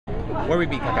Where we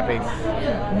be,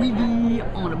 Cacaface? We be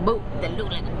on a boat that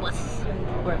look like a bus.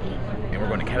 Where we? And we're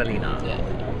going to Catalina. Yeah.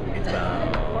 It's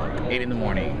about 8 in the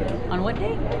morning. On what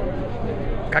day?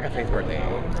 Cacaface's birthday.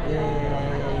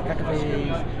 Yay, Cacaface.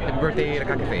 Happy birthday to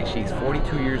Cacaface. She's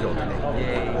 42 years old today.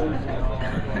 Yay.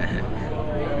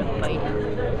 Wait.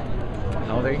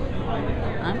 How old are you?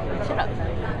 Huh? Shut up.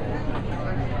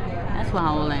 That's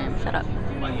how old I am. Shut up.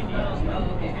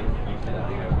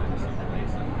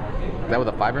 Is that with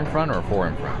a 5 in front or a 4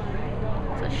 in front?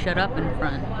 So shut up in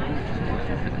front.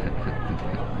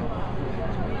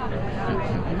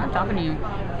 I'm not talking to you.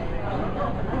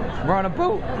 We're on a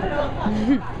boat.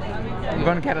 We're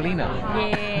going to Catalina.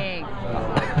 Yay.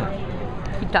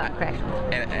 Keep talking, Crash.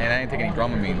 And I didn't take any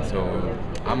Dramamine, so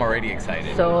I'm already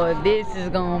excited. So this is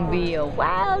gonna be a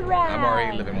wild ride. I'm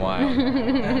already living wild.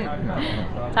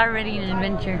 It's already an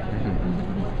adventure.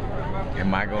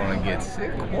 Am I going to get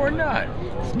sick or not?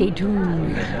 Stay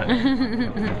tuned.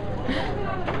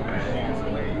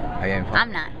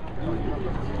 I'm not,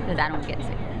 because I don't get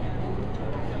sick.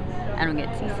 I don't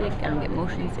get seasick. I don't get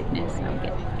motion sickness. I don't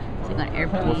get sick on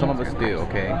airplanes. Well, some of us do,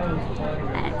 okay?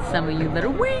 And some of you that are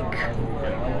weak.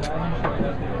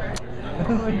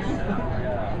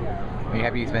 Are you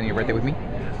happy you spending your birthday with me?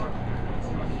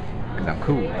 Because I'm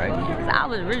cool, right? Because I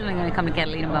was originally going to come to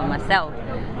Catalina by myself.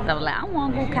 So I was like, I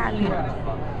want to go Catalina.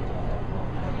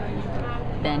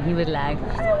 Then he was like,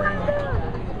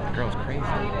 The girl's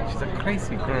crazy. She's a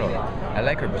crazy girl. I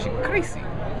like her, but she's crazy.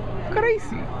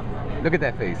 Crazy. Look at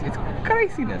that face. It's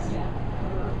craziness.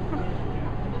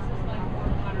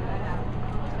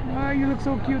 Ah, you look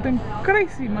so cute and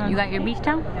crazy, man. you got your beach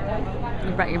towel?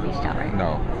 You brought your beach towel, right?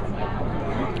 No.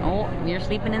 Oh, you're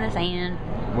sleeping in the sand.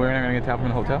 We're not going to get a towel from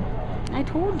the hotel? I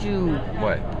told you.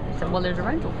 What? I said, well, there's a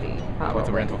rental fee. Probably. What's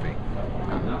a rental fee?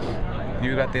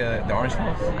 You got the orange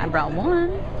towels? I brought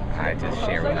one. I just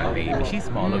share with my baby. She's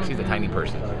small. Look, she's a tiny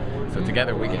person. So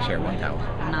together we can share one towel.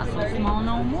 I'm not so small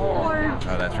no more.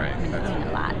 Oh, that's right. That's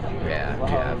A lot. yeah.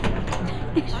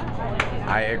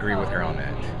 I agree with her on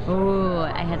that. Oh,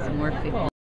 I had some work before.